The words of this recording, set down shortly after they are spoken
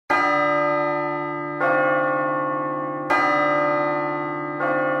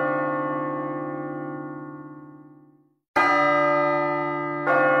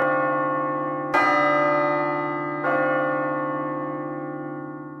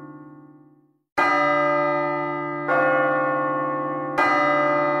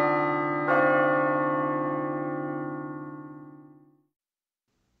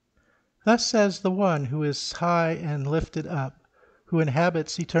Thus says the one who is high and lifted up, who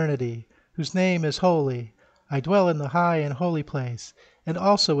inhabits eternity, whose name is holy. I dwell in the high and holy place, and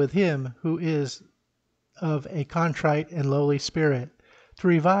also with him who is of a contrite and lowly spirit, to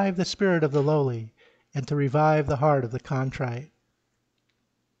revive the spirit of the lowly, and to revive the heart of the contrite.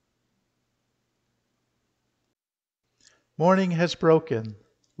 Morning has broken,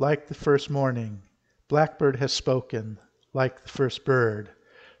 like the first morning. Blackbird has spoken, like the first bird.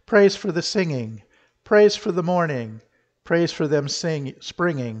 Praise for the singing, praise for the morning, praise for them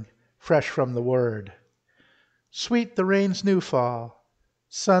springing fresh from the word. Sweet the rain's new fall,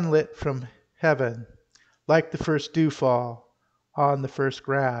 sunlit from heaven, like the first dewfall on the first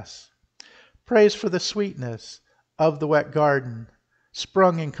grass. Praise for the sweetness of the wet garden,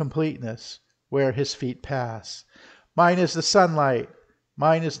 sprung in completeness where his feet pass. Mine is the sunlight,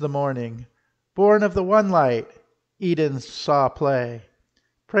 mine is the morning, born of the one light Eden saw play.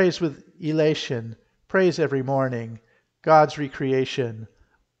 Praise with elation, praise every morning, God's recreation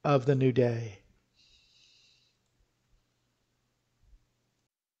of the new day.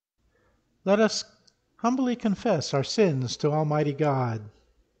 Let us humbly confess our sins to Almighty God.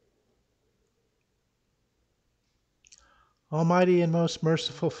 Almighty and most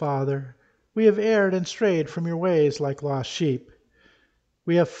merciful Father, we have erred and strayed from your ways like lost sheep.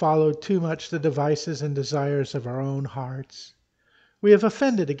 We have followed too much the devices and desires of our own hearts. We have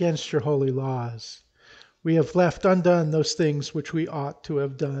offended against your holy laws. We have left undone those things which we ought to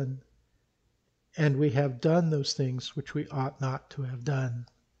have done, and we have done those things which we ought not to have done.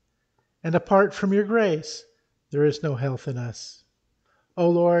 And apart from your grace, there is no health in us. O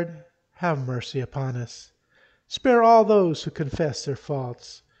Lord, have mercy upon us. Spare all those who confess their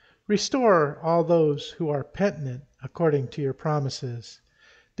faults. Restore all those who are penitent according to your promises,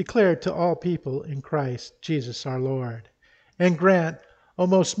 declared to all people in Christ Jesus our Lord. And grant, O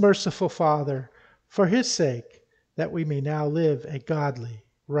most merciful Father, for his sake, that we may now live a godly,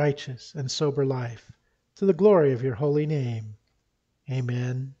 righteous, and sober life, to the glory of your holy name.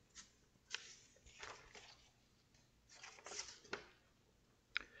 Amen.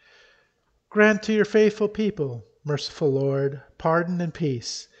 Grant to your faithful people, merciful Lord, pardon and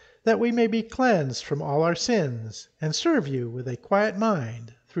peace, that we may be cleansed from all our sins and serve you with a quiet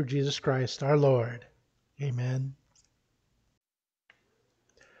mind through Jesus Christ our Lord. Amen.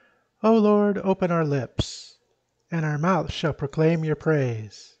 O Lord, open our lips, and our mouth shall proclaim your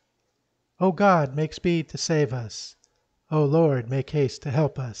praise. O God, make speed to save us. O Lord, make haste to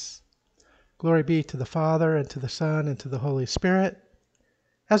help us. Glory be to the Father, and to the Son, and to the Holy Spirit,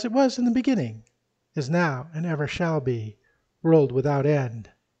 as it was in the beginning, is now, and ever shall be, world without end.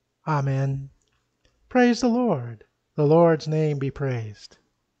 Amen. Praise the Lord. The Lord's name be praised.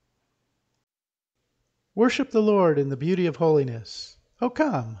 Worship the Lord in the beauty of holiness. O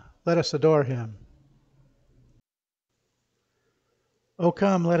come, let us adore him. O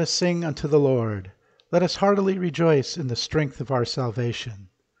come, let us sing unto the Lord. Let us heartily rejoice in the strength of our salvation.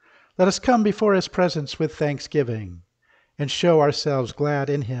 Let us come before his presence with thanksgiving, and show ourselves glad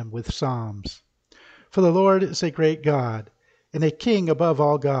in him with psalms. For the Lord is a great God, and a king above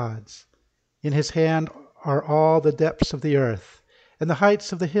all gods. In his hand are all the depths of the earth, and the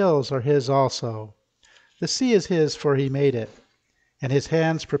heights of the hills are his also. The sea is his, for he made it, and his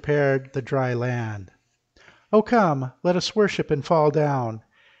hands prepared the dry land. O come, let us worship and fall down,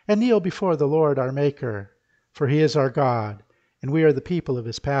 and kneel before the Lord our Maker. For he is our God, and we are the people of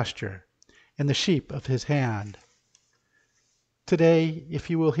his pasture, and the sheep of his hand. Today,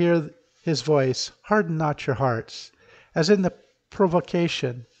 if you will hear his voice, harden not your hearts, as in the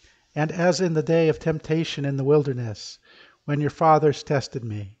provocation, and as in the day of temptation in the wilderness, when your fathers tested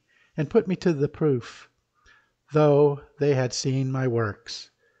me, and put me to the proof, though they had seen my works.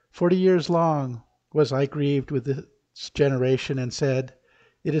 40 years long was I grieved with this generation, and said,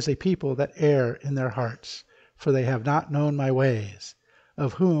 It is a people that err in their hearts, for they have not known my ways,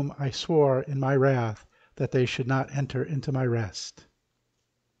 of whom I swore in my wrath that they should not enter into my rest.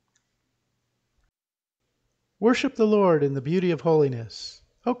 Worship the Lord in the beauty of holiness.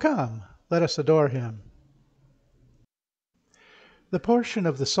 O come, let us adore him. The portion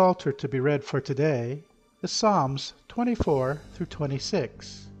of the Psalter to be read for today is Psalms 24 through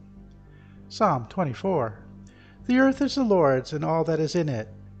 26. Psalm 24. The earth is the Lord's and all that is in it,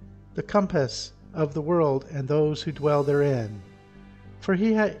 the compass of the world and those who dwell therein. For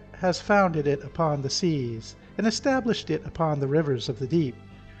he has founded it upon the seas, and established it upon the rivers of the deep.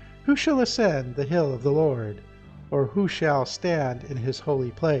 Who shall ascend the hill of the Lord? Or who shall stand in his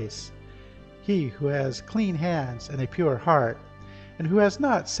holy place? He who has clean hands and a pure heart, and who has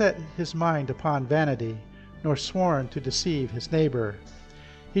not set his mind upon vanity, nor sworn to deceive his neighbor.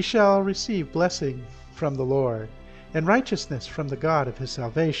 He shall receive blessing from the Lord, and righteousness from the God of his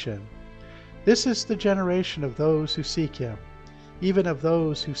salvation. This is the generation of those who seek him, even of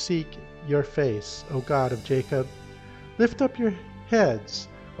those who seek your face, O God of Jacob. Lift up your heads,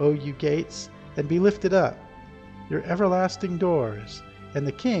 O you gates, and be lifted up, your everlasting doors, and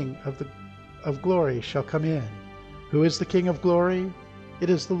the King of glory shall come in. Who is the King of glory? It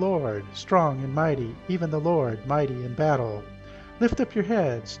is the Lord, strong and mighty, even the Lord, mighty in battle. Lift up your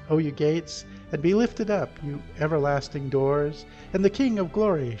heads, O you gates, and be lifted up, you everlasting doors, and the King of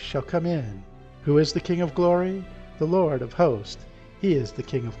glory shall come in. Who is the King of glory? The Lord of hosts. He is the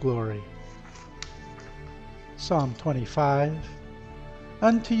King of glory. Psalm 25.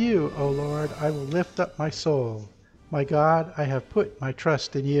 Unto you, O Lord, I will lift up my soul. My God, I have put my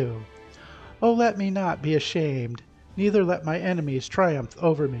trust in you. O let me not be ashamed, neither let my enemies triumph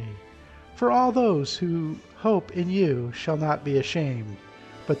over me. For all those who hope in you shall not be ashamed,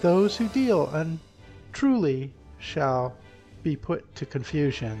 but those who deal untruly shall be put to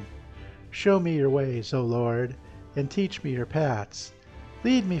confusion. Show me your ways, O Lord, and teach me your paths.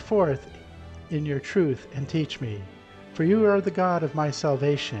 Lead me forth in your truth and teach me, for you are the God of my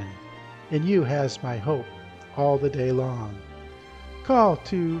salvation. In you has my hope all the day long. Call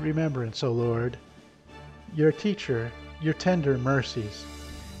to remembrance, O Lord, your teacher, your tender mercies,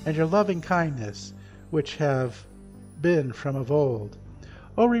 and your loving kindness, which have been from of old.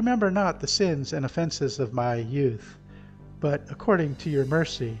 O remember not the sins and offenses of my youth, but according to your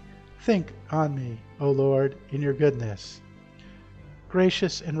mercy, think on me, O Lord, in your goodness.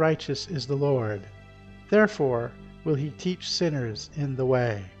 Gracious and righteous is the Lord. Therefore will he teach sinners in the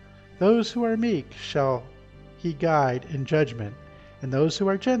way. Those who are meek shall he guide in judgment, and those who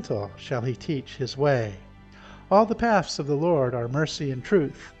are gentle shall he teach his way. All the paths of the Lord are mercy and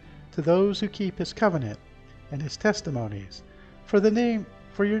truth to those who keep his covenant and his testimonies.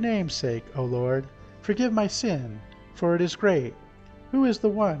 For your name's sake, O Lord, forgive my sin, for it is great. Who is the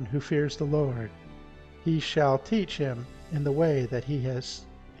one who fears the Lord? He shall teach him in the way that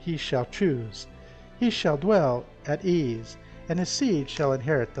he shall choose. He shall dwell at ease, and his seed shall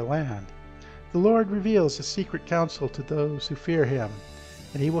inherit the land. The Lord reveals his secret counsel to those who fear him,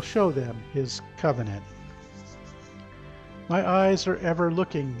 and he will show them his covenant. My eyes are ever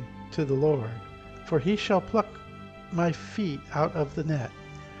looking to the Lord, for he shall pluck my feet out of the net.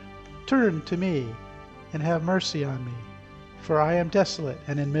 Turn to me, and have mercy on me, for I am desolate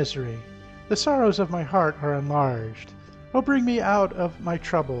and in misery. The sorrows of my heart are enlarged. O bring me out of my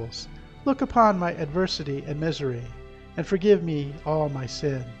troubles. Look upon my adversity and misery, and forgive me all my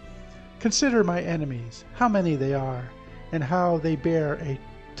sin. Consider my enemies, how many they are, and how they bear a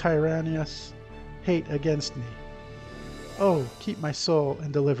tyrannous hate against me. Oh, keep my soul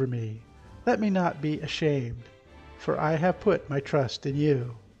and deliver me. Let me not be ashamed, for I have put my trust in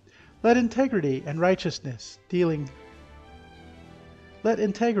you. Let integrity and righteous dealing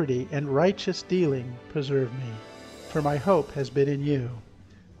preserve me, for my hope has been in you.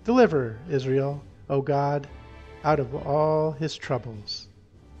 Deliver Israel, O God, out of all his troubles.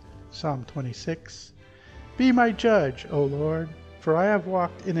 Psalm 26. Be my judge, O Lord, for I have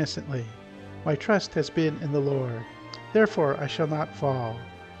walked innocently. My trust has been in the Lord. Therefore I shall not fall.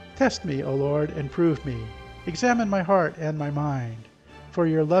 Test me, O Lord, and prove me. Examine my heart and my mind. For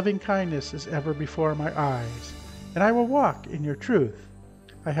your loving kindness is ever before my eyes, and I will walk in your truth.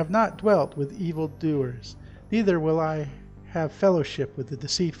 I have not dwelt with evildoers, neither will I have fellowship with the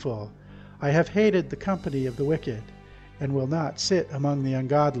deceitful. I have hated the company of the wicked, and will not sit among the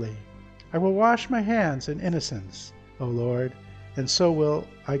ungodly. I will wash my hands in innocence, O Lord, and so will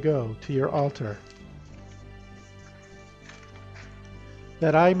I go to your altar,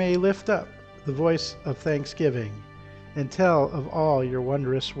 that I may lift up the voice of thanksgiving, and tell of all your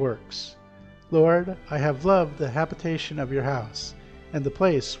wondrous works. Lord, I have loved the habitation of your house, and the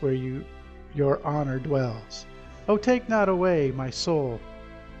place where your honor dwells. O take not away my soul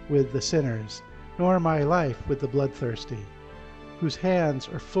with the sinners, nor my life with the bloodthirsty, whose hands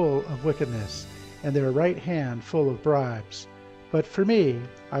are full of wickedness, and their right hand full of bribes. But for me,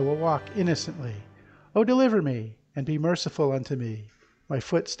 I will walk innocently. O deliver me, and be merciful unto me. My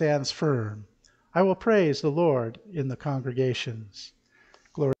foot stands firm. I will praise the Lord in the congregations.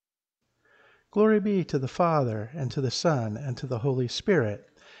 Glory be to the Father, and to the Son, and to the Holy Spirit,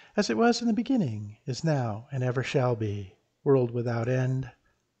 as it was in the beginning, is now, and ever shall be, world without end.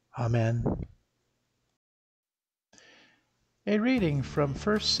 Amen. A reading from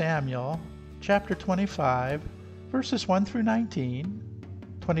 1 Samuel, chapter 25, verses 1 through 19,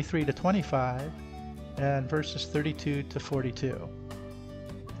 23 to 25, and verses 32 to 42.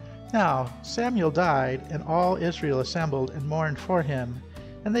 Now Samuel died, and all Israel assembled and mourned for him,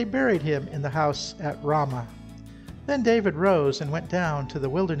 and they buried him in the house at Ramah. Then David rose and went down to the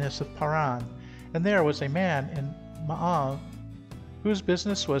wilderness of Paran, and there was a man in Maon whose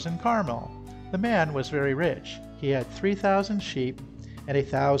business was in Carmel. The man was very rich. He had 3,000 sheep and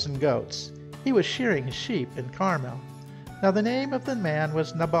 1,000 goats. He was shearing his sheep in Carmel. Now the name of the man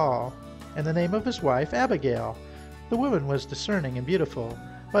was Nabal, and the name of his wife Abigail. The woman was discerning and beautiful,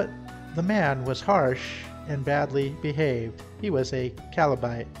 but the man was harsh and badly behaved. He was a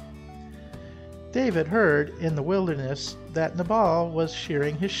Calebite. David heard in the wilderness that Nabal was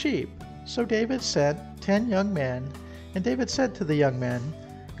shearing his sheep. So David sent 10 young men, and David said to the young men,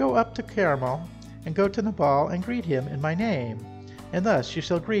 "Go up to Carmel, and go to Nabal and greet him in my name. And thus you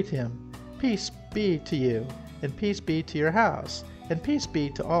shall greet him, Peace be to you, and peace be to your house, and peace be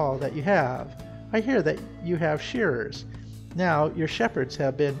to all that you have. I hear that you have shearers. Now your shepherds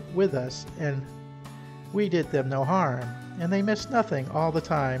have been with us, and we did them no harm, and they missed nothing all the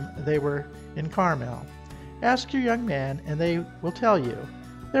time they were in Carmel. Ask your young men, and they will tell you.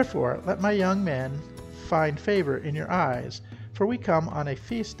 Therefore let my young men find favor in your eyes, for we come on a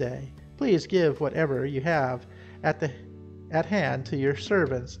feast day. Please give whatever you have at hand to your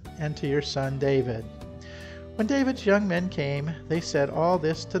servants and to your son David." When David's young men came, they said all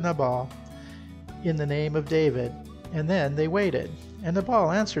this to Nabal in the name of David, and then they waited. And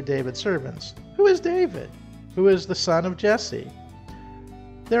Nabal answered David's servants, "Who is David? Who is the son of Jesse?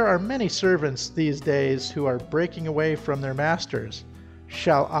 There are many servants these days who are breaking away from their masters.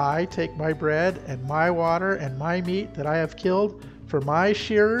 Shall I take my bread and my water and my meat that I have killed for my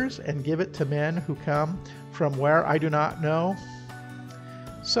shearers and give it to men who come from where I do not know?"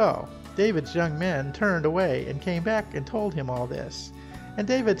 So David's young men turned away and came back and told him all this. And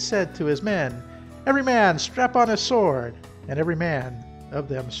David said to his men, "Every man strap on his sword." And every man of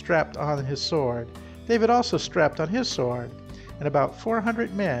them strapped on his sword. David also strapped on his sword. And about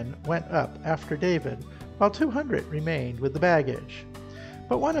 400 men went up after David, while 200 remained with the baggage.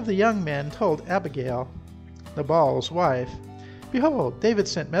 But one of the young men told Abigail, Nabal's wife, "Behold, David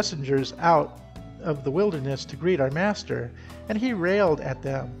sent messengers out of the wilderness to greet our master, and he railed at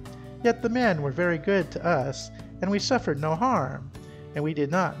them. Yet the men were very good to us, and we suffered no harm, and we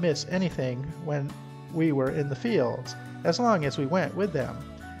did not miss anything when we were in the fields, as long as we went with them.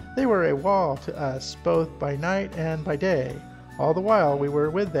 They were a wall to us both by night and by day, all the while we were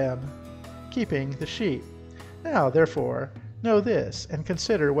with them, keeping the sheep. Now, therefore, know this, and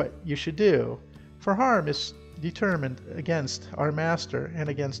consider what you should do, for harm is determined against our master and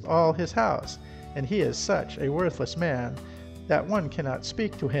against all his house, and he is such a worthless man that one cannot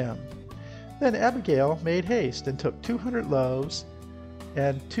speak to him." Then Abigail made haste and took 200 loaves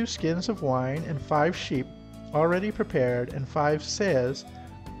and 2 skins of wine and 5 sheep already prepared and 5 seahs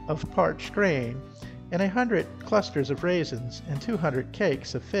of parched grain and 100 clusters of raisins and 200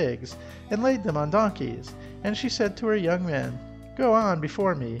 cakes of figs, and laid them on donkeys. And she said to her young men, "Go on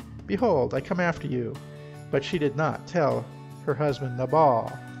before me. Behold, I come after you." But she did not tell her husband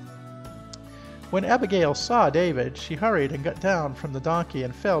Nabal. When Abigail saw David, she hurried and got down from the donkey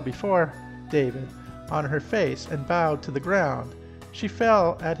and fell before David on her face and bowed to the ground. She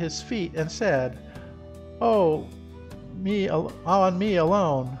fell at his feet and said, on me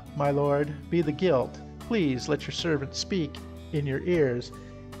alone, my lord, be the guilt. Please let your servant speak in your ears,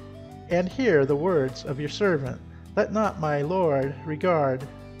 and hear the words of your servant. Let not my lord regard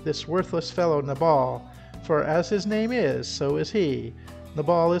this worthless fellow Nabal, for as his name is, so is he.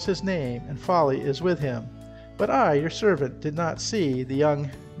 Nabal is his name, and folly is with him. But I, your servant, did not see the young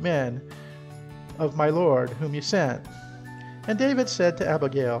men of my lord whom you sent." And David said to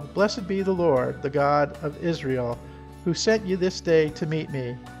Abigail, "Blessed be the Lord, the God of Israel, who sent you this day to meet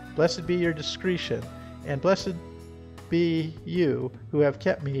me. Blessed be your discretion, and blessed be you who have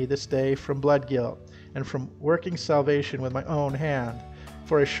kept me this day from blood guilt, and from working salvation with my own hand.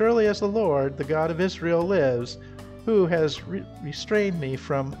 For as surely as the Lord, the God of Israel, lives, who has restrained me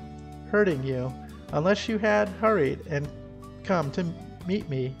from hurting you, unless you had hurried and come to meet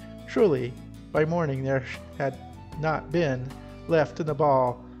me, truly by morning there had not been left to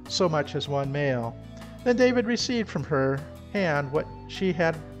Nabal so much as one male." Then David received from her hand what she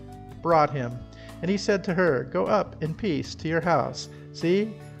had brought him, and he said to her, "Go up in peace to your house.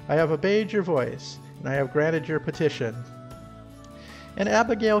 See, I have obeyed your voice, and I have granted your petition." And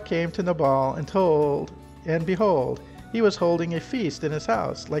Abigail came to Nabal and behold, he was holding a feast in his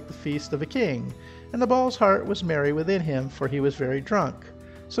house, like the feast of a king. And Nabal's heart was merry within him, for he was very drunk.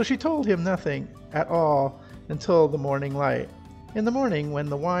 So she told him nothing at all until the morning light. In the morning, when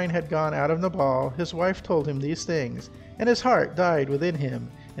the wine had gone out of Nabal, his wife told him these things, and his heart died within him,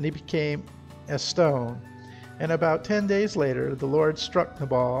 and he became as stone. And about 10 days later, the Lord struck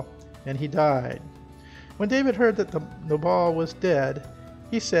Nabal, and he died. When David heard that Nabal was dead,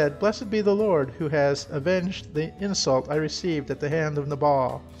 he said, "Blessed be the Lord, who has avenged the insult I received at the hand of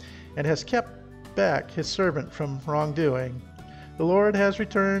Nabal, and has kept back his servant from wrongdoing. The Lord has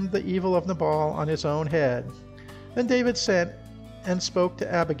returned the evil of Nabal on his own head." Then David sent and spoke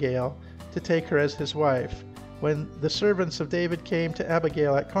to Abigail to take her as his wife. When the servants of David came to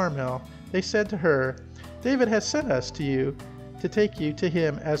Abigail at Carmel, they said to her, "David has sent us to you to take you to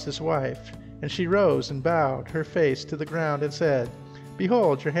him as his wife." And she rose and bowed her face to the ground and said,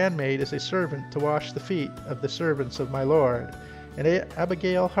 "Behold, your handmaid is a servant to wash the feet of the servants of my Lord." And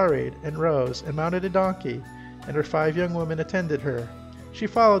Abigail hurried and rose and mounted a donkey, and her 5 young women attended her. She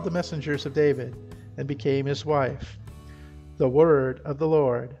followed the messengers of David and became his wife. The word of the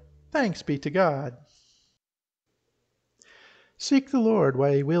Lord. Thanks be to God. Seek the Lord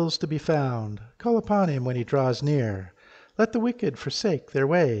while he wills to be found. Call upon him when he draws near. Let the wicked forsake their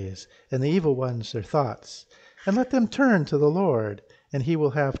ways, and the evil ones their thoughts. And let them turn to the Lord, and he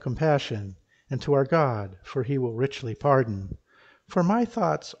will have compassion, and to our God, for he will richly pardon. For my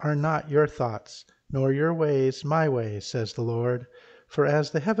thoughts are not your thoughts, nor your ways my ways, says the Lord. For as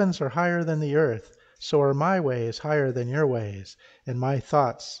the heavens are higher than the earth, so are my ways higher than your ways, and my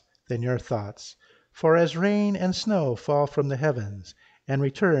thoughts than your thoughts. For as rain and snow fall from the heavens, and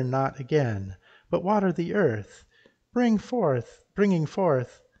return not again, but water the earth, bringing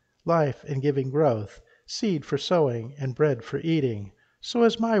forth life and giving growth, seed for sowing and bread for eating, so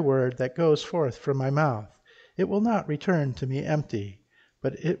is my word that goes forth from my mouth. It will not return to me empty,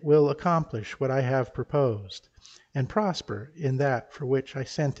 but it will accomplish what I have proposed, and prosper in that for which I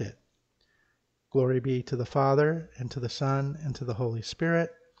sent it. Glory be to the Father, and to the Son, and to the Holy Spirit,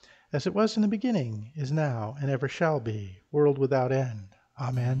 as it was in the beginning, is now, and ever shall be, world without end.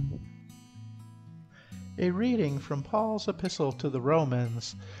 Amen. A reading from Paul's Epistle to the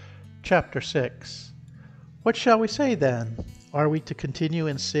Romans, chapter 6. What shall we say then? Are we to continue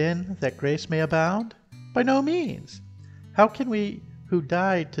in sin, that grace may abound? By no means. How can we who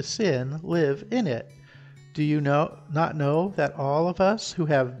died to sin live in it? Do you not know that all of us who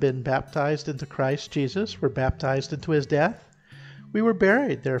have been baptized into Christ Jesus were baptized into his death? We were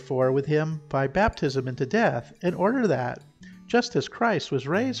buried, therefore, with him by baptism into death, in order that, just as Christ was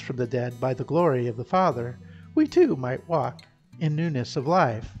raised from the dead by the glory of the Father, we too might walk in newness of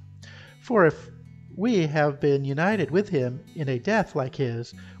life. For if we have been united with him in a death like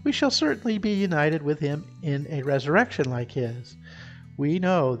his, we shall certainly be united with him in a resurrection like his. We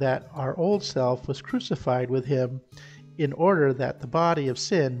know that our old self was crucified with him in order that the body of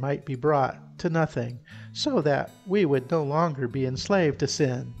sin might be brought to nothing, so that we would no longer be enslaved to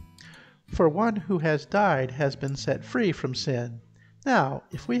sin. For one who has died has been set free from sin. Now,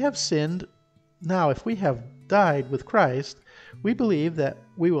 if we have died with Christ, we believe that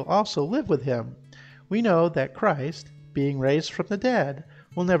we will also live with him. We know that Christ, being raised from the dead,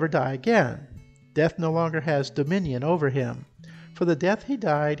 will never die again. Death no longer has dominion over him. For the death he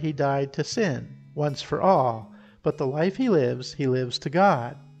died to sin, once for all, but the life he lives to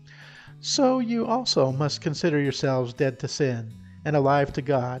God. So you also must consider yourselves dead to sin, and alive to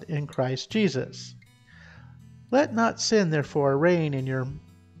God in Christ Jesus. Let not sin therefore reign in your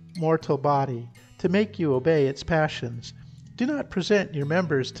mortal body, to make you obey its passions. Do not present your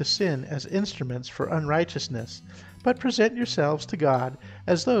members to sin as instruments for unrighteousness, but present yourselves to God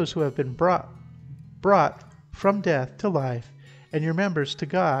as those who have been brought from death to life, and your members to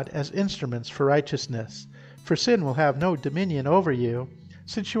God as instruments for righteousness. For sin will have no dominion over you,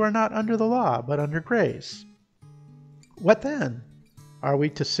 since you are not under the law, but under grace. What then? Are we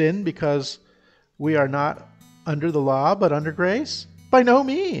to sin because we are not under the law, but under grace? By no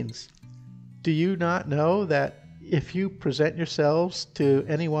means. Do you not know that if you present yourselves to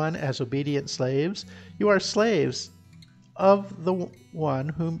anyone as obedient slaves, you are slaves of the one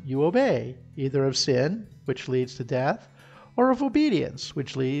whom you obey, either of sin, which leads to death, or of obedience,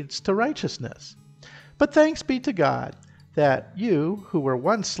 which leads to righteousness? But thanks be to God, that you, who were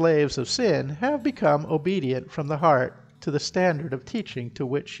once slaves of sin, have become obedient from the heart to the standard of teaching to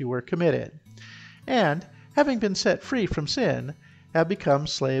which you were committed, and, having been set free from sin, have become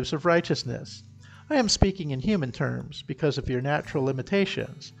slaves of righteousness. I am speaking in human terms, because of your natural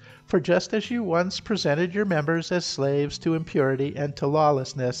limitations. For just as you once presented your members as slaves to impurity and to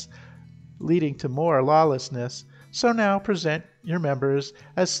lawlessness, leading to more lawlessness, so now present your members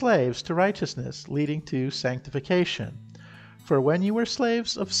as slaves to righteousness, leading to sanctification. For when you were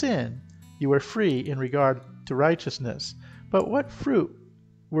slaves of sin, you were free in regard to righteousness. But what fruit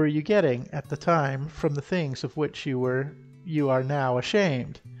were you getting at the time from the things of which you are now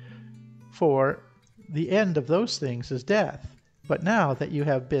ashamed? For the end of those things is death. But now that you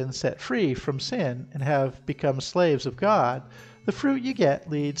have been set free from sin and have become slaves of God, the fruit you get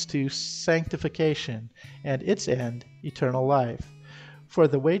leads to sanctification, and its end, eternal life. For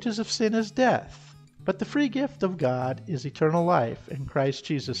the wages of sin is death, but the free gift of God is eternal life in Christ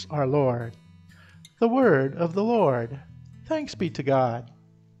Jesus our Lord. The word of the Lord. Thanks be to God.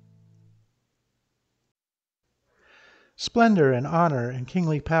 Splendor and honor and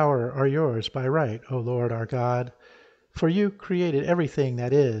kingly power are yours by right, O Lord our God. For you created everything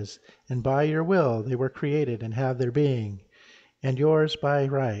that is, and by your will they were created and have their being. And yours by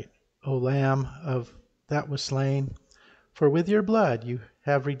right, O Lamb of that was slain. For with your blood you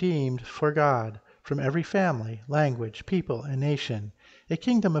have redeemed for God from every family, language, people, and nation, a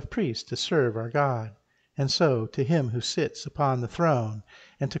kingdom of priests to serve our God. And so to him who sits upon the throne,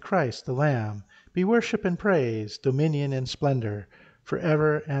 and to Christ the Lamb, be worship and praise, dominion and splendor,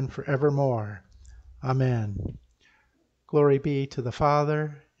 forever and forevermore. Amen. Glory be to the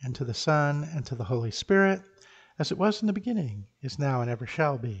Father, and to the Son, and to the Holy Spirit, as it was in the beginning, is now, and ever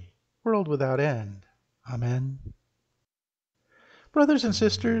shall be, world without end. Amen. Brothers and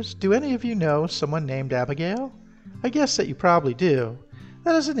sisters, do any of you know someone named Abigail? I guess that you probably do.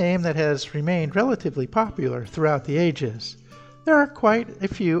 That is a name that has remained relatively popular throughout the ages. There are quite a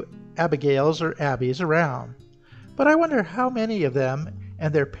few Abigails or Abbies around. But I wonder how many of them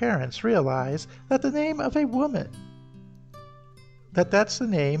and their parents realize that the name of a woman, that's the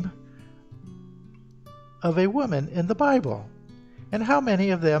name of a woman in the Bible. And how many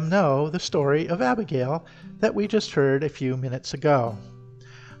of them know the story of Abigail that we just heard a few minutes ago?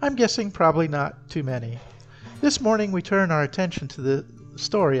 I'm guessing probably not too many. This morning we turn our attention to the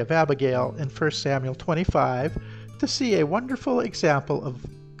story of Abigail in 1 Samuel 25 to see a wonderful example of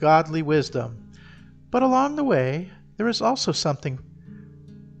godly wisdom. But along the way, there is also something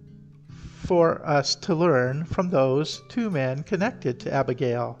for us to learn from those two men connected to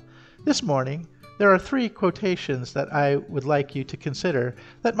Abigail. This morning, there are 3 quotations that I would like you to consider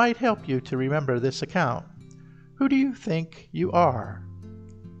that might help you to remember this account. Who do you think you are?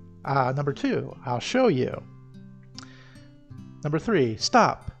 Number 2, I'll show you. Number 3,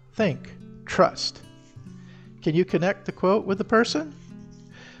 stop, think, trust. Can you connect the quote with the person?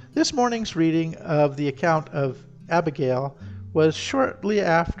 This morning's reading of the account of Abigail was shortly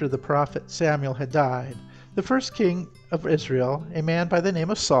after the prophet Samuel had died. The first king of Israel, a man by the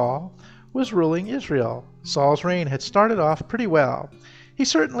name of Saul, was ruling Israel. Saul's reign had started off pretty well. He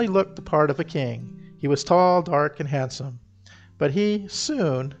certainly looked the part of a king. He was tall, dark, and handsome. But he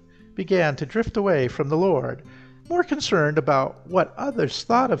soon began to drift away from the Lord, more concerned about what others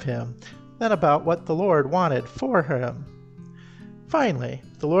thought of him than about what the Lord wanted for him. Finally,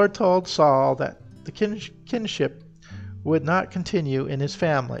 the Lord told Saul that the kinship would not continue in his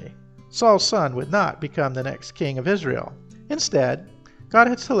family. Saul's son would not become the next king of Israel. Instead, God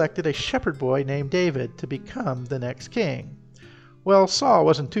had selected a shepherd boy named David to become the next king. Well, Saul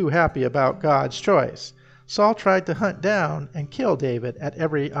wasn't too happy about God's choice. Saul tried to hunt down and kill David at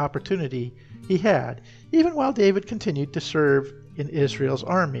every opportunity he had, even while David continued to serve in Israel's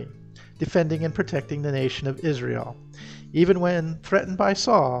army, defending and protecting the nation of Israel. Even when threatened by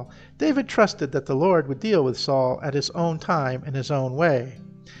Saul, David trusted that the Lord would deal with Saul at his own time and his own way.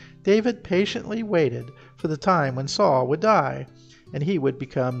 David patiently waited for the time when Saul would die, and he would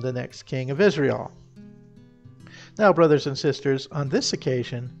become the next king of Israel. Now, brothers and sisters, on this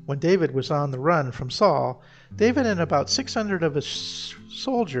occasion, when David was on the run from Saul, David and about 600 of his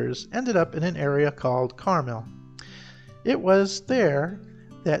soldiers ended up in an area called Carmel. It was there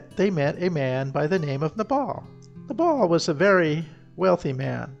that they met a man by the name of Nabal. Nabal was a very wealthy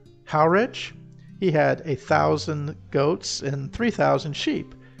man. How rich? He had 1,000 goats and 3,000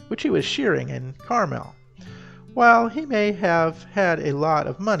 sheep, which he was shearing in Carmel. While he may have had a lot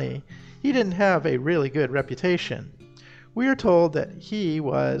of money, he didn't have a really good reputation. We are told that he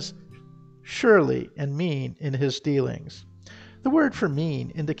was surly and mean in his dealings. The word for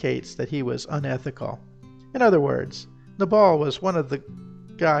mean indicates that he was unethical. In other words, Nabal was one of the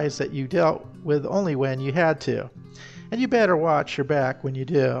guys that you dealt with only when you had to, and you better watch your back when you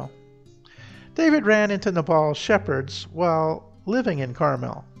do. David ran into Nabal's shepherds while living in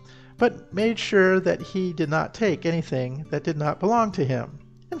Carmel, but made sure that he did not take anything that did not belong to him.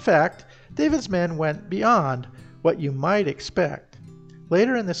 In fact, David's men went beyond what you might expect.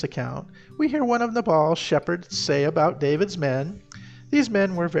 Later in this account, we hear one of Nabal's shepherds say about David's men, "These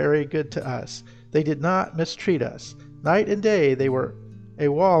men were very good to us. They did not mistreat us. Night and day they were a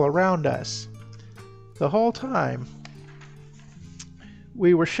wall around us. The whole time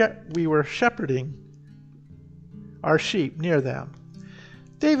we were shepherding our sheep near them."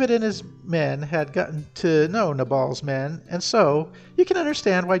 David and his men had gotten to know Nabal's men, and so you can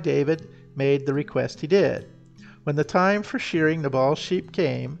understand why David made the request he did. When the time for shearing Nabal's sheep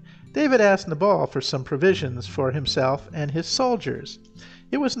came, David asked Nabal for some provisions for himself and his soldiers.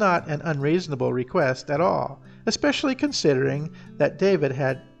 It was not an unreasonable request at all, especially considering that David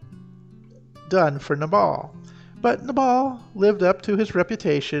had done for Nabal. But Nabal lived up to his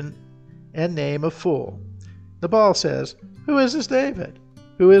reputation and name of fool. Nabal says, "Who is this David?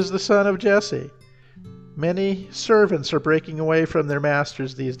 Who is the son of Jesse? Many servants are breaking away from their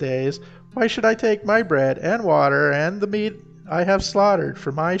masters these days. Why should I take my bread and water and the meat I have slaughtered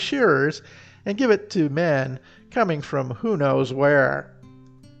for my shearers and give it to men coming from who knows where?"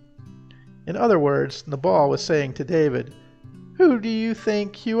 In other words, Nabal was saying to David, "Who do you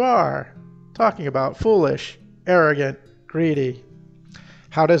think you are?" Talking about foolish, arrogant, greedy.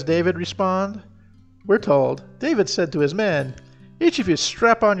 How does David respond? We're told, David said to his men, "Each of you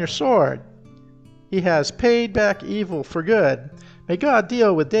strap on your sword. He has paid back evil for good. May God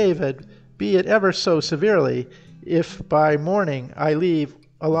deal with David, be it ever so severely, if by morning I leave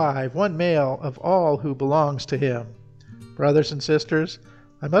alive one male of all who belongs to him." Brothers and sisters,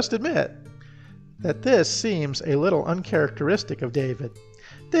 I must admit that this seems a little uncharacteristic of David.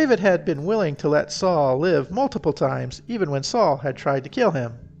 David had been willing to let Saul live multiple times, even when Saul had tried to kill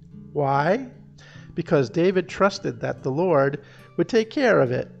him. Why? Because David trusted that the Lord would take care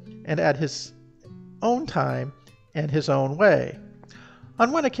of it, and at his own time and his own way.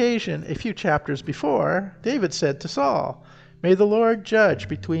 On one occasion, a few chapters before, David said to Saul, "May the Lord judge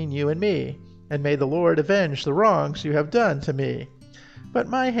between you and me, and may the Lord avenge the wrongs you have done to me. But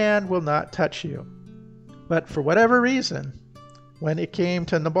my hand will not touch you." But for whatever reason, when it came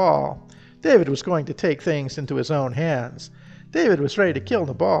to Nabal, David was going to take things into his own hands. David was ready to kill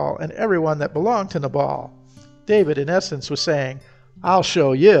Nabal and everyone that belonged to Nabal. David, in essence, was saying, "I'll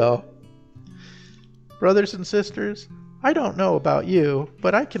show you." Brothers and sisters, I don't know about you,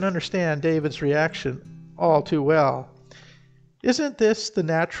 but I can understand David's reaction all too well. Isn't this the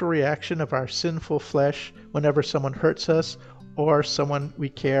natural reaction of our sinful flesh whenever someone hurts us or someone we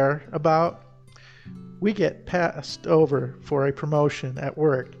care about? We get passed over for a promotion at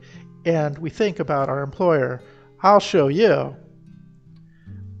work, and we think about our employer, "I'll show you.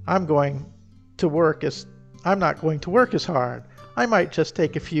 I'm not going to work as hard. I might just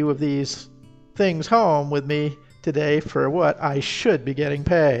take a few of these things home with me today for what I should be getting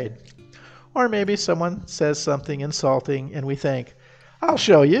paid." Or maybe someone says something insulting and we think, "I'll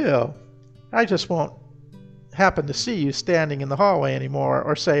show you. I just won't happen to see you standing in the hallway anymore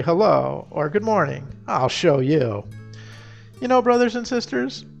or say hello or good morning. I'll show you." You know, brothers and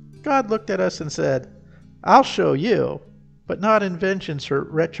sisters, God looked at us and said, "I'll show you," but not in vengeance or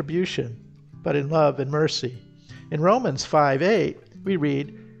retribution, but in love and mercy. In Romans 5:8, we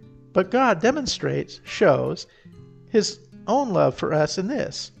read, "But God shows his own love for us in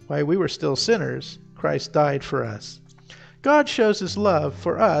this: while we were still sinners, Christ died for us." God shows his love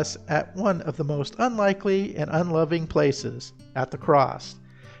for us at one of the most unlikely and unloving places, at the cross.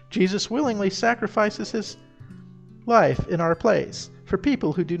 Jesus willingly sacrifices his life in our place for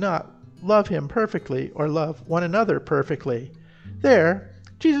people who do not love him perfectly or love one another perfectly. There,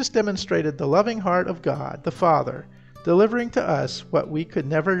 Jesus demonstrated the loving heart of God, the Father, delivering to us what we could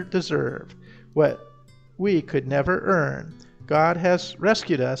never deserve, what we could never earn. God has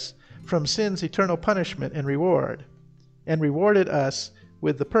rescued us from sin's eternal punishment and rewarded us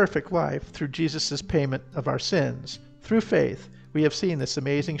with the perfect life through Jesus' payment of our sins. Through faith, we have seen this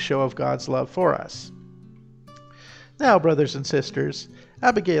amazing show of God's love for us. Now, brothers and sisters,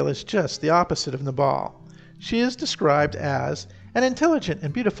 Abigail is just the opposite of Nabal. She is described as an intelligent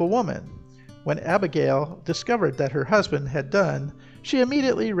and beautiful woman. When Abigail discovered that her husband had done, she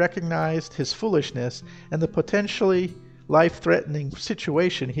immediately recognized his foolishness and the potentially life-threatening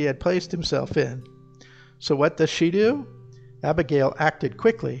situation he had placed himself in. So what does she do? Abigail acted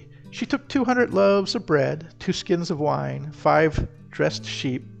quickly. She took 200 loaves of bread, 2 skins of wine, 5 dressed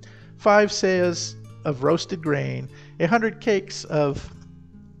sheep, 5 seahs of roasted grain, 100 cakes of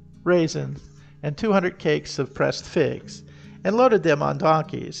raisin, and 200 cakes of pressed figs, and loaded them on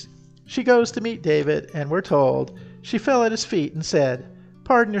donkeys. She goes to meet David, and we're told, she fell at his feet and said,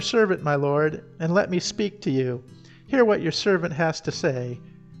 "Pardon your servant, my lord, and let me speak to you. Hear what your servant has to say.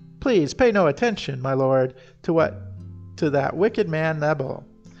 Please pay no attention, my lord, to that wicked man Nabal.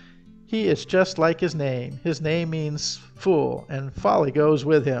 He is just like his name. His name means fool, and folly goes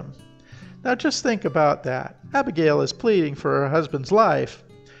with him." Now just think about that. Abigail is pleading for her husband's life.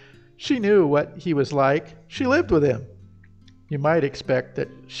 She knew what he was like. She lived with him. You might expect that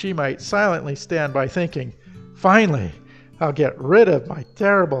she might silently stand by thinking, "Finally, I'll get rid of my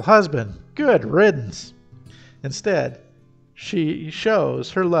terrible husband. Good riddance. Instead, she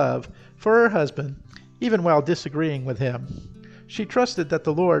shows her love for her husband, even while disagreeing with him. She trusted that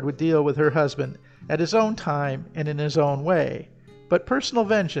the Lord would deal with her husband at his own time and in his own way. But personal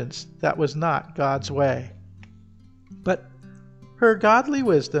vengeance, that was not God's way. But her godly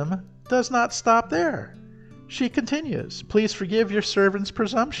wisdom does not stop there. She continues, "Please forgive your servant's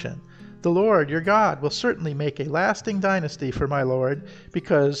presumption. The Lord, your God, will certainly make a lasting dynasty for my Lord,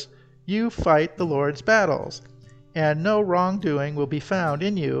 because you fight the Lord's battles, and no wrongdoing will be found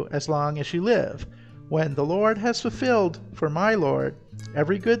in you as long as you live. When the Lord has fulfilled for my Lord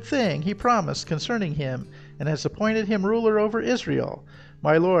every good thing he promised concerning him, and has appointed him ruler over Israel,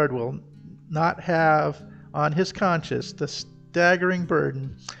 my Lord will not have on his conscience the staggering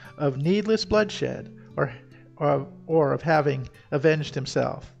burden of needless bloodshed or of having avenged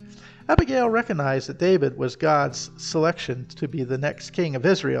himself." Abigail recognized that David was God's selection to be the next king of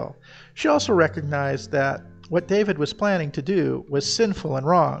Israel. She also recognized that what David was planning to do was sinful and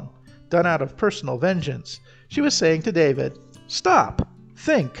wrong, done out of personal vengeance. She was saying to David, "Stop,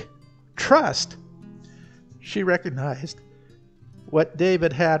 think, trust." She recognized what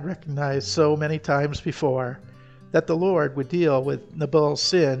David had recognized so many times before, that the Lord would deal with Nabal's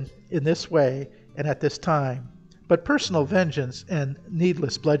sin in this way and at this time. But personal vengeance and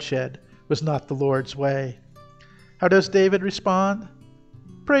needless bloodshed was not the Lord's way. How does David respond?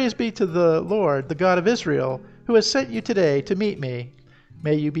 "Praise be to the Lord, the God of Israel, who has sent you today to meet me.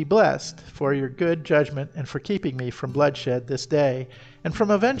 May you be blessed for your good judgment and for keeping me from bloodshed this day, and from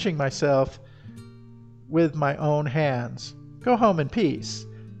avenging myself with my own hands. Go home in peace."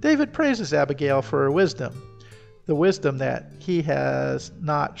 David praises Abigail for her wisdom, the wisdom that he has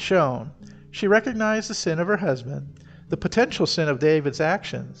not shown. She recognized the sin of her husband, the potential sin of David's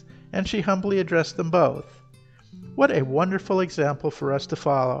actions, and she humbly addressed them both. What a wonderful example for us to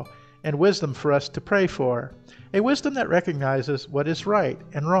follow, and wisdom for us to pray for. A wisdom that recognizes what is right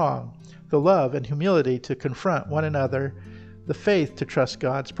and wrong, the love and humility to confront one another, the faith to trust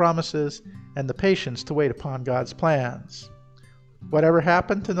God's promises, and the patience to wait upon God's plans. Whatever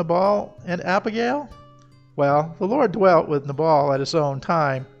happened to Nabal and Abigail? Well, the Lord dwelt with Nabal at his own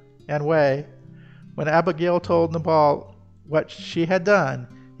time and way. When Abigail told Nabal what she had done,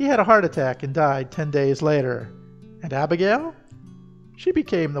 he had a heart attack and died 10 days later. And Abigail? She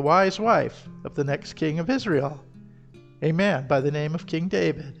became the wise wife of the next king of Israel, a man by the name of King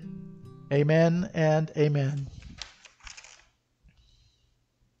David. Amen and amen.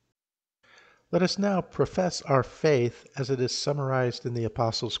 Let us now profess our faith as it is summarized in the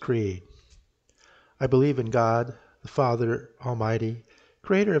Apostles' Creed. I believe in God, the Father Almighty,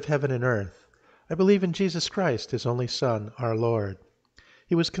 creator of heaven and earth. I believe in Jesus Christ, his only Son, our Lord.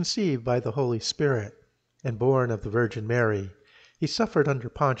 He was conceived by the Holy Spirit and born of the Virgin Mary. He suffered under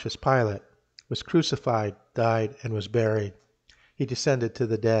Pontius Pilate, was crucified, died, and was buried. He descended to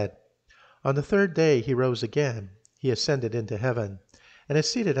the dead. On the third day he rose again. He ascended into heaven, and is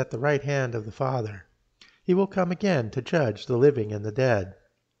seated at the right hand of the Father. He will come again to judge the living and the dead.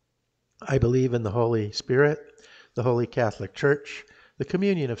 I believe in the Holy Spirit, the Holy Catholic Church, the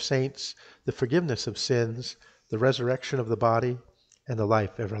communion of saints, the forgiveness of sins, the resurrection of the body, and the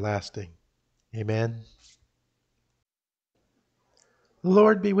life everlasting. Amen. The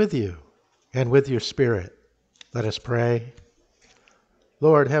Lord be with you, and with your spirit. Let us pray.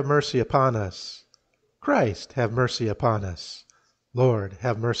 Lord, have mercy upon us. Christ, have mercy upon us. Lord,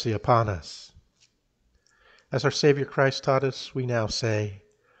 have mercy upon us. As our Savior Christ taught us, we now say,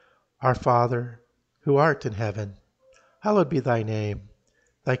 Our Father, who art in heaven, hallowed be thy name.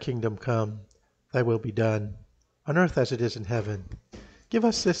 Thy kingdom come, thy will be done, on earth as it is in heaven. Give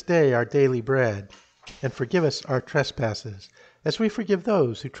us this day our daily bread, and forgive us our trespasses, as we forgive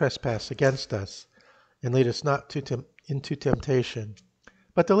those who trespass against us. And lead us not into temptation,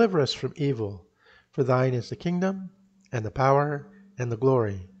 but deliver us from evil. For thine is the kingdom, and the power, and the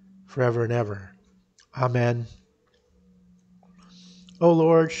glory, forever and ever. Amen. O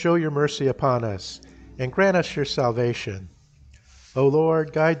Lord, show your mercy upon us, and grant us your salvation. O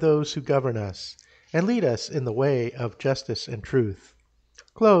Lord, guide those who govern us, and lead us in the way of justice and truth.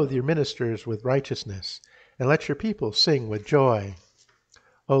 Clothe your ministers with righteousness, and let your people sing with joy.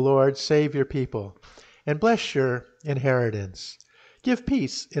 O Lord, save your people, and bless your inheritance. Give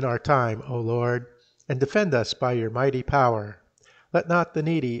peace in our time, O Lord, and defend us by your mighty power. Let not the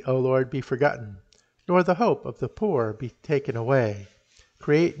needy, O Lord, be forgotten, nor the hope of the poor be taken away.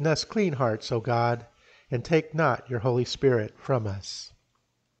 Create in us clean hearts, O God, and take not your Holy Spirit from us.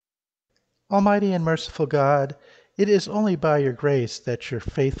 Almighty and merciful God, it is only by your grace that your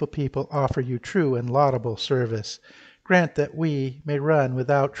faithful people offer you true and laudable service. grant that we may run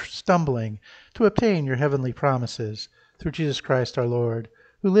without stumbling to obtain your heavenly promises, through Jesus Christ our Lord,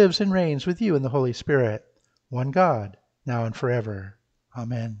 who lives and reigns with you in the Holy Spirit, one God, now and forever.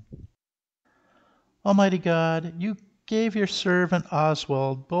 Amen. Almighty God, you gave your servant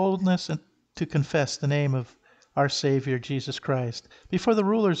Oswald boldness to confess the name of our Savior Jesus Christ before the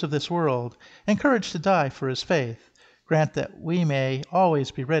rulers of this world, and courage to die for his faith. Grant that we may always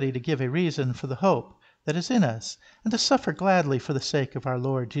be ready to give a reason for the hope that is in us, and to suffer gladly for the sake of our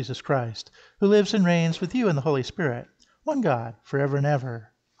Lord Jesus Christ, who lives and reigns with you in the Holy Spirit, one God, forever and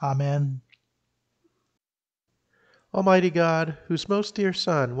ever. Amen. Almighty God, whose most dear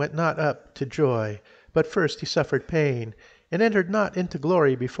Son went not up to joy, but first he suffered pain, and entered not into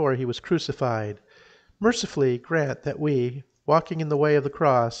glory before he was crucified, mercifully grant that we, walking in the way of the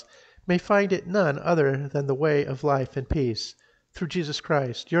cross, may find it none other than the way of life and peace, through Jesus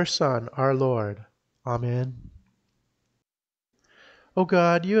Christ, your Son, our Lord. Amen. O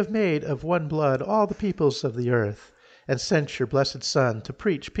God, you have made of one blood all the peoples of the earth, and sent your blessed Son to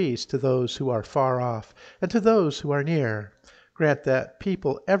preach peace to those who are far off and to those who are near. Grant that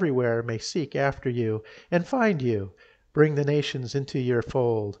people everywhere may seek after you and find you. Bring the nations into your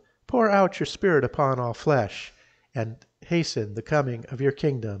fold. Pour out your Spirit upon all flesh, and hasten the coming of your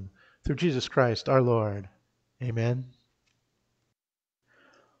kingdom, through Jesus Christ our Lord. Amen.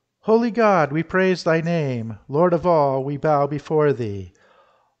 Holy God, we praise thy name. Lord of all, we bow before thee.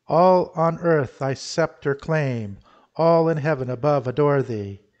 All on earth thy scepter claim, all in heaven above adore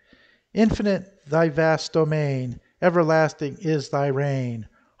thee. Infinite thy vast domain, everlasting is thy reign.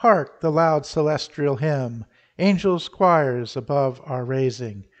 Hark the loud celestial hymn, angels' choirs above are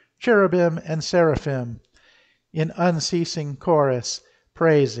raising, cherubim and seraphim in unceasing chorus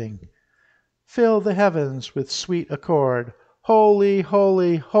praising. Fill the heavens with sweet accord, holy,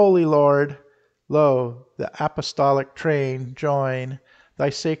 holy, holy Lord. Lo, the apostolic train join thy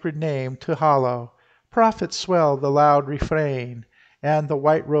sacred name to hallow. Prophets swell the loud refrain, and the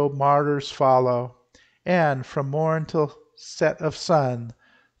white-robed martyrs follow. And from morn till set of sun,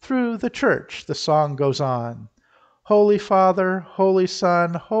 through the church the song goes on. Holy Father, Holy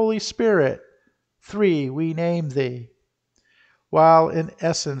Son, Holy Spirit, three we name thee, while in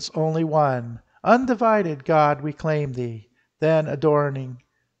essence only one. Undivided God, we claim thee. Then adoring,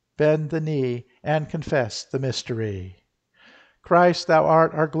 bend the knee and confess the mystery. Christ, thou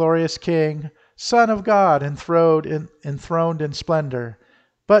art our glorious King, Son of God, enthroned in splendor.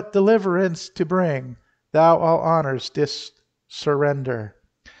 But deliverance to bring, thou all honors didst surrender,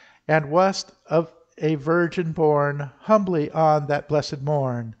 and wast of a virgin born. Humbly on that blessed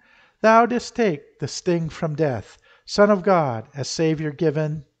morn thou didst take the sting from death, Son of God, as Savior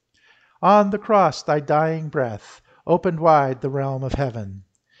given. On the cross thy dying breath opened wide the realm of heaven.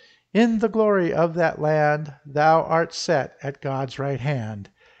 In the glory of that land thou art set at God's right hand.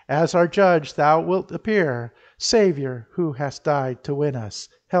 As our judge thou wilt appear, Savior, who hast died to win us.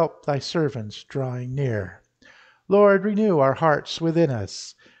 Help thy servants drawing near. Lord, renew our hearts within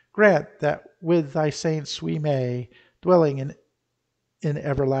us. Grant that with thy saints we may, dwelling in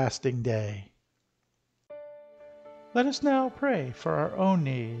everlasting day. Let us now pray for our own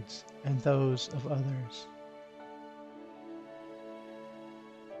needs and those of others.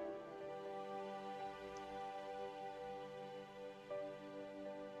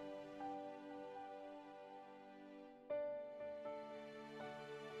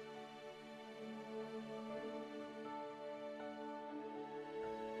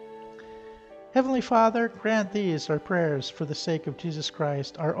 Heavenly Father, grant these our prayers for the sake of Jesus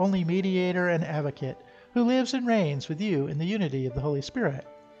Christ, our only mediator and advocate, who lives and reigns with you in the unity of the Holy Spirit,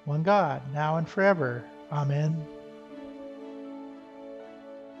 one God, now and forever. Amen.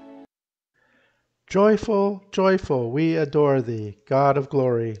 Joyful, joyful, we adore thee, God of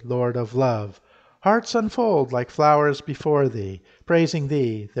glory, Lord of love. Hearts unfold like flowers before thee, praising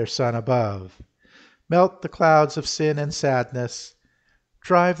thee, their Son above. Melt the clouds of sin and sadness,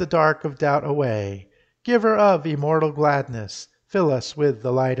 drive the dark of doubt away. Giver of immortal gladness, fill us with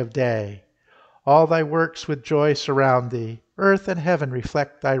the light of day. All thy works with joy surround thee, earth and heaven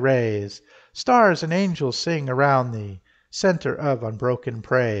reflect thy rays. Stars and angels sing around thee, center of unbroken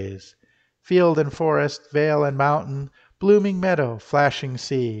praise. Field and forest, vale and mountain, blooming meadow, flashing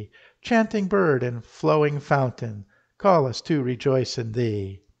sea, chanting bird and flowing fountain, call us to rejoice in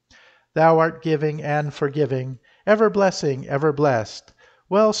thee. Thou art giving and forgiving, ever blessing, ever blessed,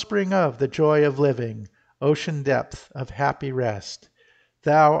 wellspring of the joy of living, ocean depth of happy rest.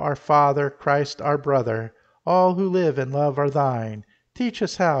 Thou, our Father, Christ, our brother, all who live and love are thine. Teach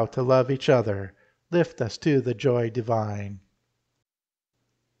us how to love each other. Lift us to the joy divine.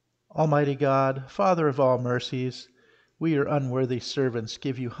 Almighty God, Father of all mercies, We, your unworthy servants,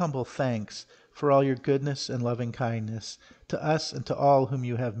 give you humble thanks for all your goodness and loving kindness to us and to all whom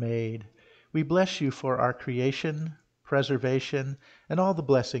you have made. We bless you for our creation, preservation, and all the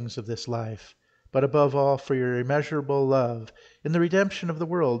blessings of this life, but above all for your immeasurable love in the redemption of the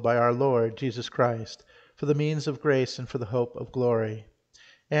world by our Lord Jesus Christ, for the means of grace and for the hope of glory.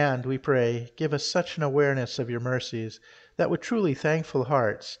 And, we pray, give us such an awareness of your mercies that with truly thankful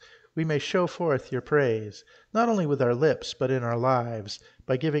hearts we may show forth your praise, not only with our lips but in our lives,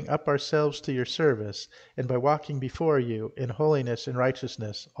 by giving up ourselves to your service, and by walking before you in holiness and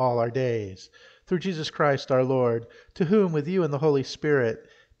righteousness all our days. Through Jesus Christ our Lord, to whom with you and the Holy Spirit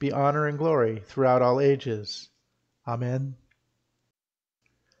be honor and glory throughout all ages. Amen.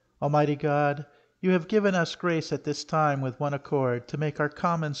 Almighty God, you have given us grace at this time with one accord to make our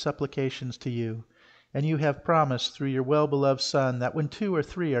common supplications to you, and you have promised through your well-beloved Son that when 2 or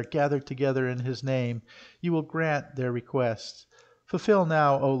 3 are gathered together in his name, you will grant their requests. Fulfill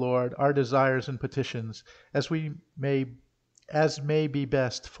now, O Lord, our desires and petitions, as may be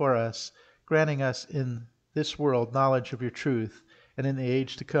best for us, granting us in this world knowledge of your truth, and in the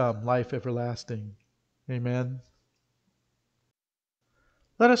age to come life everlasting. Amen.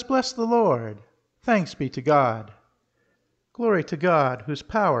 Let us bless the Lord. Thanks be to God. Glory to God, whose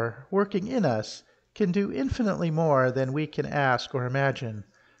power, working in us, can do infinitely more than we can ask or imagine.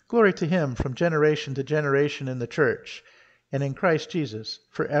 Glory to him from generation to generation in the church, and in Christ Jesus,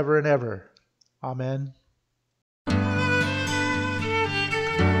 forever and ever. Amen.